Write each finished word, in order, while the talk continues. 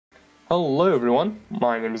Hello everyone,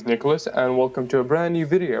 my name is Nicholas and welcome to a brand new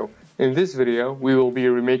video. In this video we will be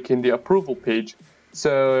remaking the approval page.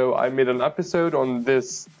 So I made an episode on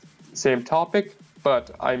this same topic,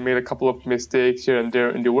 but I made a couple of mistakes here and there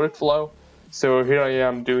in the workflow. So here I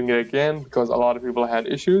am doing it again because a lot of people had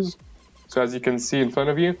issues. So as you can see in front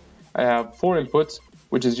of you, I have 4 inputs,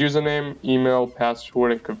 which is username, email,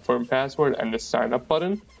 password, and confirm password, and the sign up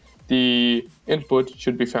button. The input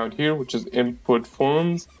should be found here, which is input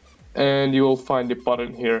forms, and you will find the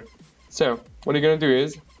button here. So what you're gonna do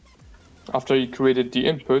is, after you created the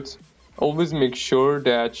inputs, always make sure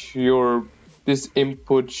that this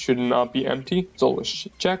input should not be empty. It's always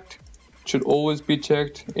checked. It should always be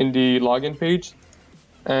checked in the login page,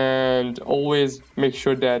 and always make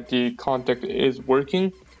sure that the contact is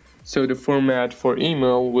working. So the format for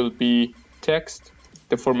email will be text.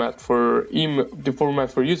 The format for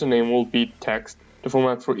username will be text. The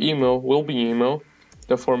format for email will be email.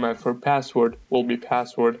 The format for password will be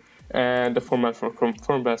password, and the format for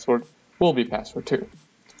confirm password will be password too.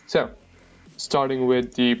 So, starting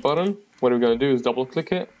with the button, what we're going to do is double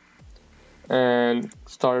click it and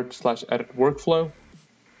start/edit workflow.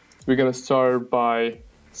 We're going to start by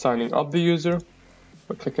signing up the user.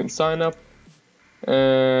 We're clicking sign up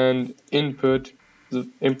and input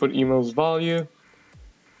email's value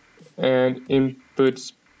and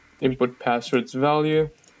input password's value.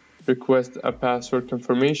 Request a password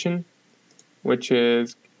confirmation, which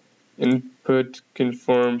is input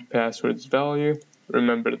confirm password's value.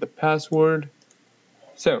 Remember the password.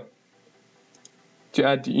 So to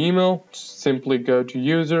add the email, simply go to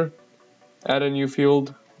user, add a new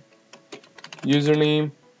field,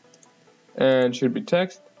 username, and should be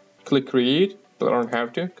text. Click create, but I don't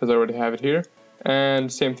have to because I already have it here.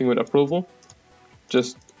 And same thing with approval.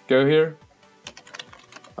 Just go here,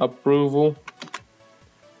 approval,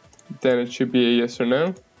 then it should be a yes or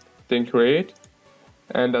no, then create,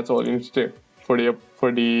 and that's all you need to do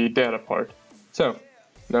for the data part. So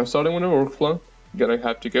now starting with the workflow, you're gonna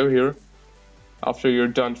have to go here. After you're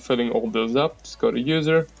done filling all those up, just go to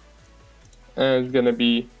user, and it's gonna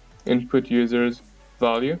be input user's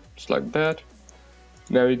value, just like that.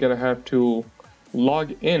 Now you're gonna have to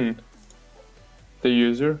log in the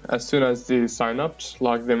user as soon as they sign up. Just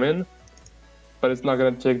log them in, but it's not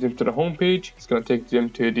going to take them to the home page. It's going to take them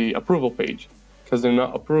to the approval page because they're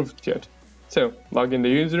not approved yet. So log in the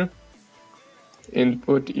user,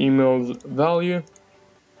 input email's value,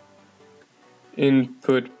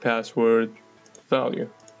 input password value,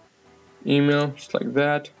 email, just like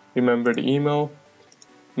that. Remember the email.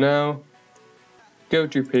 Now go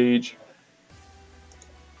to page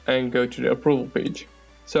and go to the approval page.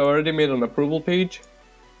 So I already made an approval page,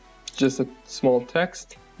 just a small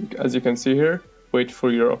text, as you can see here. Wait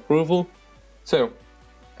for your approval. So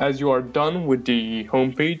as you are done with the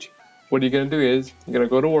home page, what you're gonna do is you're gonna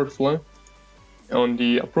go to workflow. On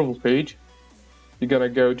the approval page, you're gonna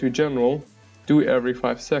go to general, do every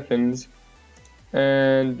 5 seconds,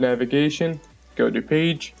 and navigation, go to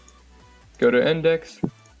page, go to index,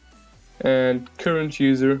 and current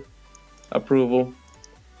user approval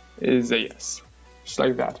is a yes, just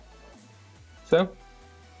like that. So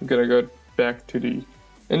I'm gonna go back to the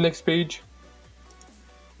index page,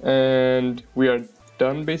 and we are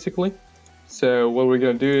done basically. So what we're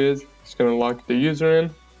gonna do is just gonna log the user in.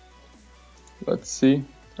 Let's see,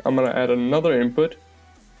 I'm gonna add another input.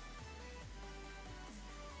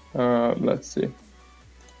 Let's see,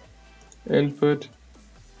 input,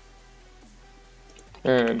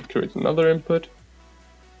 and create another input,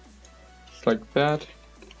 just like that.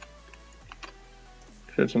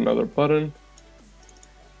 Create another button.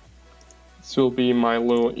 This will be my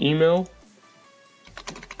little email.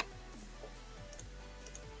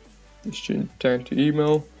 Just change that to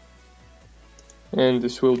email, and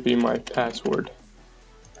this will be my password.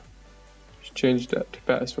 Just change that to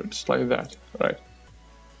password, just like that. Alright,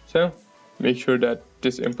 so make sure that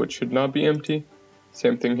this input should not be empty.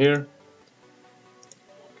 Same thing here.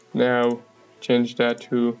 Now change that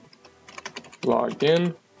to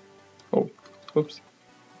login. Oh, oops.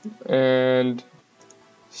 And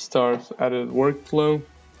start edit workflow.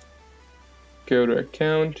 Go to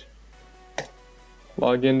account.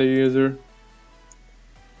 Log in the user.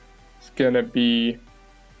 It's gonna be,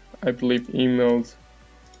 I believe, email's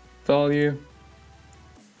value,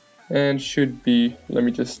 and should be, let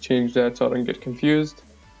me just change that so I don't get confused.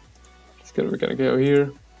 We're gonna go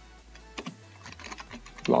here,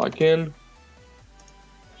 log in,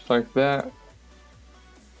 just like that.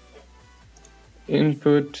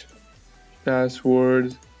 Input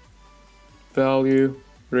password value,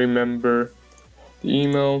 remember the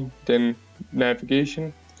email, then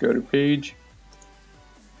navigation, go to page,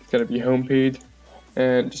 gonna be home page,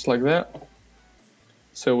 and just like that.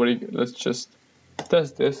 So let's just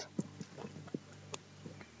test this.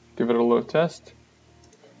 Give it a little test.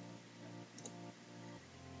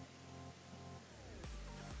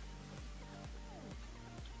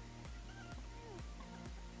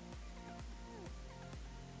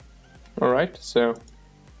 Alright, so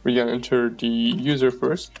we're gonna enter the user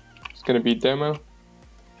first. It's gonna be demo.com.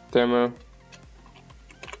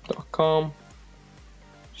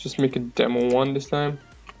 Just make it demo1 this time.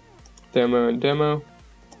 Demo and demo.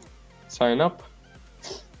 Sign up.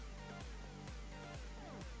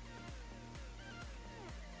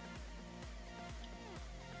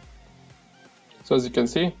 So as you can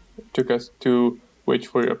see, it took us to wait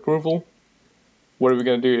for your approval. What we're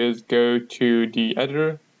gonna do is go to the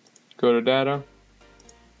editor, go to data,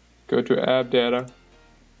 go to app data,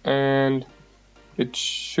 and it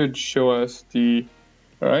should show us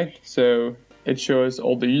alright, so it shows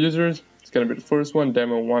all the users. It's gonna be the first one,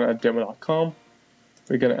 demo1 at demo.com.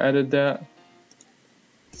 We're gonna edit that,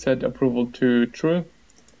 set approval to true,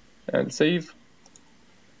 and save.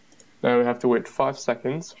 Now we have to wait 5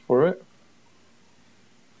 seconds for it.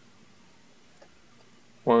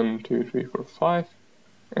 1, 2, 3, 4, 5,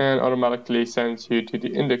 and automatically sends you to the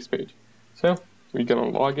index page. So we're gonna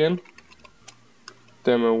log in,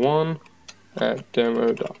 demo1 at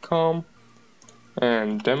demo.com,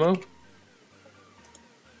 and demo.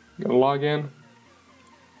 Gonna log in,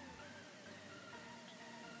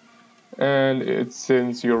 and it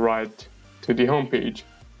sends you right to the home page,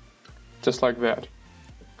 just like that.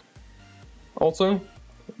 Also,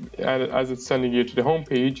 as it's sending you to the home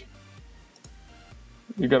page,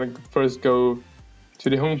 you're gonna first go to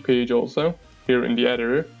the home page also here in the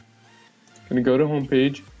editor. Gonna go to home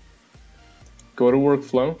page, go to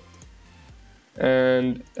workflow,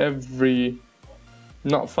 and every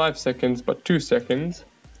not 5 seconds but 2 seconds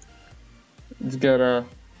it's gonna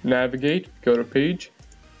navigate, go to page.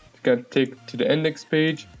 It's gonna take to the index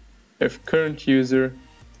page if current user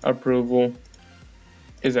approval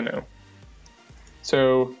is a no.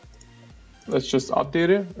 So let's just update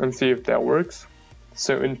it and see if that works.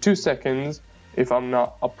 So in 2 seconds, if I'm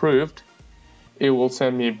not approved, it will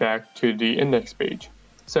send me back to the index page.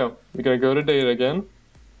 So we're gonna go to data again,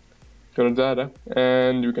 go to data,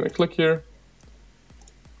 and we're gonna click here,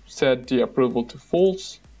 set the approval to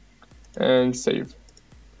false, and save.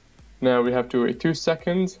 Now we have to wait 2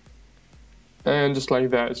 seconds, and just like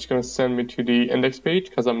that, it's gonna send me to the index page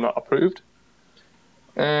because I'm not approved.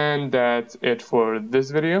 And that's it for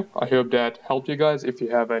this video. I hope that helped you guys. If you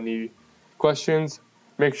have any questions,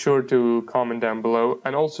 make sure to comment down below,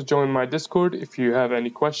 and also join my Discord if you have any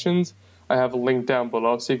questions. I have a link down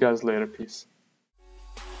below. See you guys later. Peace.